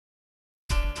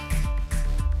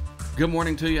Good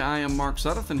morning to you. I am Mark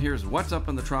Sudduth, and here's what's up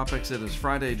in the tropics. It is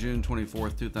Friday, June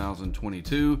 24th,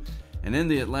 2022. And in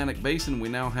the Atlantic Basin, we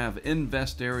now have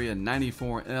Invest Area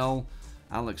 94L.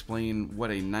 I'll explain what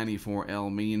a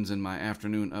 94L means in my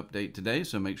afternoon update today,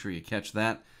 so make sure you catch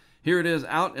that. Here it is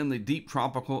out in the deep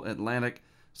tropical Atlantic,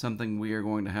 something we are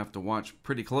going to have to watch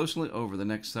pretty closely over the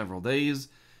next several days.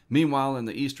 Meanwhile, in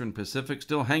the eastern Pacific,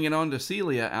 still hanging on to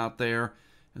Celia out there.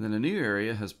 And then a new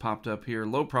area has popped up here,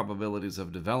 low probabilities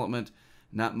of development,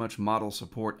 not much model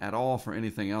support at all for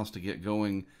anything else to get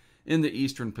going in the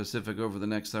eastern Pacific over the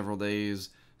next several days,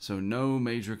 so no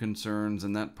major concerns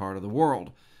in that part of the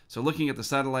world. So looking at the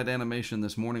satellite animation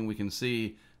this morning, we can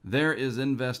see there is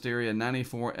Invest Area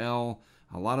 94L,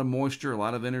 a lot of moisture, a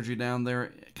lot of energy down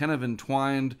there, kind of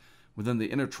entwined within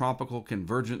the intertropical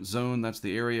convergence zone. That's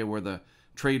the area where the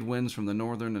trade winds from the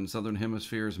northern and southern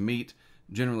hemispheres meet,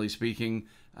 generally speaking.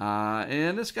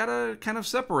 And it's got to kind of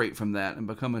separate from that and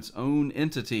become its own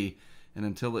entity. And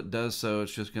until it does so,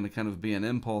 it's just going to kind of be an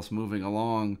impulse moving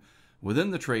along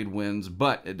within the trade winds.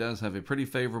 But it does have a pretty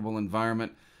favorable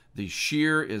environment. The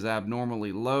shear is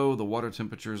abnormally low. The water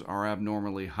temperatures are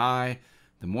abnormally high.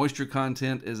 The moisture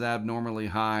content is abnormally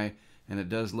high. And it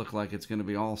does look like it's going to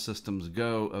be all systems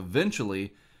go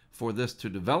eventually for this to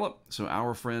develop. So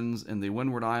our friends in the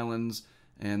Windward Islands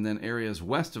and then areas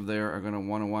west of there are going to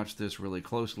want to watch this really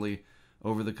closely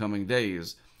over the coming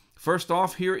days. First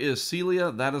off, here is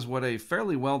Celia. That is what a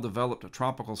fairly well-developed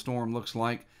tropical storm looks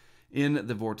like in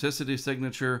the vorticity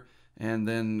signature. And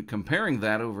then comparing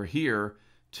that over here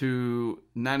to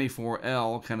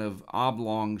 94L, kind of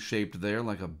oblong shaped there,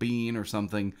 like a bean or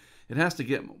something. It has to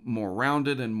get more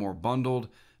rounded and more bundled,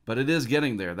 but it is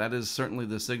getting there. That is certainly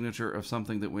the signature of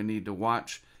something that we need to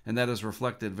watch. And that is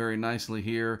reflected very nicely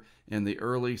here in the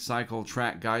early cycle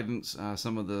track guidance.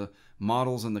 Some of the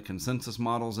models and the consensus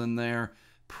models in there.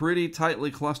 Pretty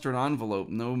tightly clustered envelope.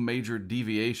 No major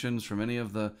deviations from any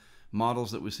of the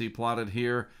models that we see plotted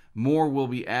here. More will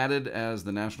be added as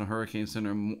the National Hurricane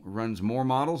Center runs more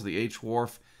models. The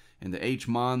HWRF and the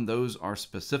HMON, those are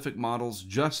specific models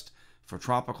just for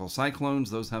tropical cyclones.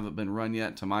 Those haven't been run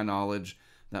yet, to my knowledge.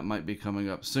 That might be coming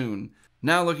up soon.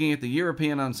 Now looking at the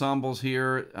European ensembles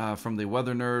here from the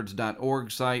weathernerds.org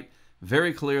site,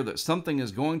 very clear that something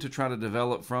is going to try to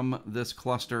develop from this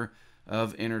cluster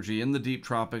of energy in the deep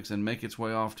tropics and make its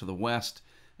way off to the west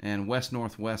and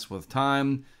west-northwest with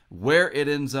time. Where it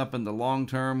ends up in the long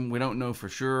term, we don't know for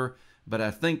sure, but I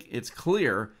think it's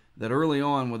clear that early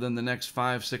on, within the next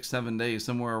 5, 6, 7 days,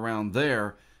 somewhere around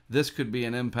there, this could be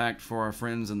an impact for our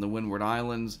friends in the Windward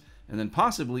Islands, and then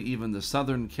possibly even the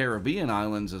southern Caribbean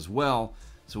islands as well.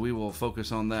 So we will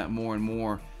focus on that more and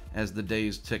more as the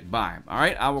days tick by. All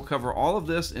right, I will cover all of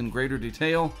this in greater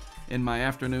detail in my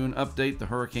afternoon update, the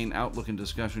Hurricane Outlook and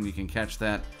Discussion. You can catch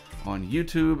that on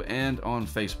YouTube and on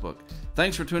Facebook.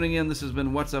 Thanks for tuning in. This has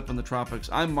been What's Up in the Tropics.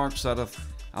 I'm Mark Sudduth.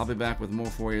 I'll be back with more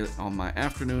for you on my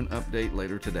afternoon update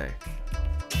later today.